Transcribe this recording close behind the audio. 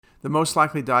The most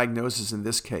likely diagnosis in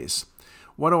this case.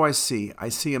 What do I see? I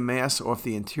see a mass off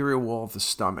the anterior wall of the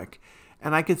stomach,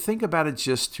 and I could think about a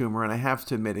GIST tumor, and I have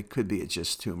to admit it could be a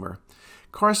GIST tumor.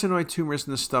 Carcinoid tumors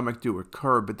in the stomach do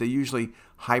occur, but they're usually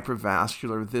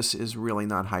hypervascular. This is really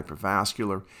not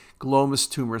hypervascular. Glomus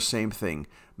tumor, same thing.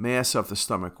 Mass of the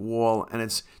stomach wall, and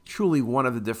it's truly one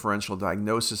of the differential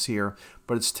diagnoses here,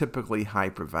 but it's typically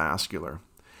hypervascular.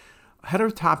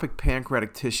 Heterotopic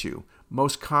pancreatic tissue,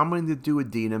 most commonly the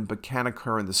duodenum, but can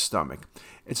occur in the stomach.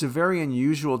 It's a very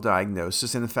unusual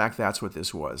diagnosis, and in fact, that's what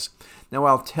this was. Now,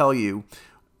 I'll tell you,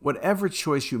 whatever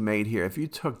choice you made here, if you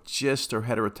took GIST or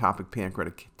heterotopic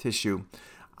pancreatic tissue,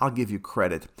 I'll give you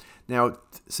credit. Now,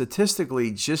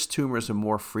 statistically, GIST tumors are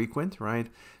more frequent, right?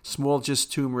 Small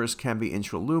GIST tumors can be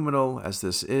intraluminal, as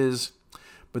this is,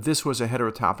 but this was a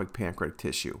heterotopic pancreatic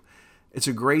tissue. It's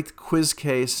a great quiz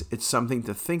case. It's something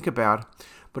to think about.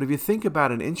 But if you think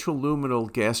about an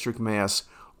intraluminal gastric mass,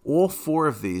 all four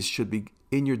of these should be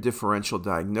in your differential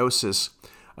diagnosis.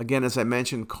 Again, as I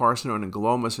mentioned, carcinoma and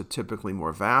glomus are typically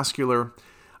more vascular.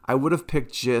 I would have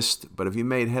picked GIST, but if you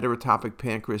made heterotopic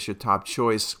pancreas your top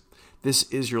choice, this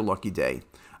is your lucky day.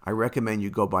 I recommend you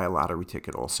go buy a lottery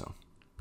ticket also.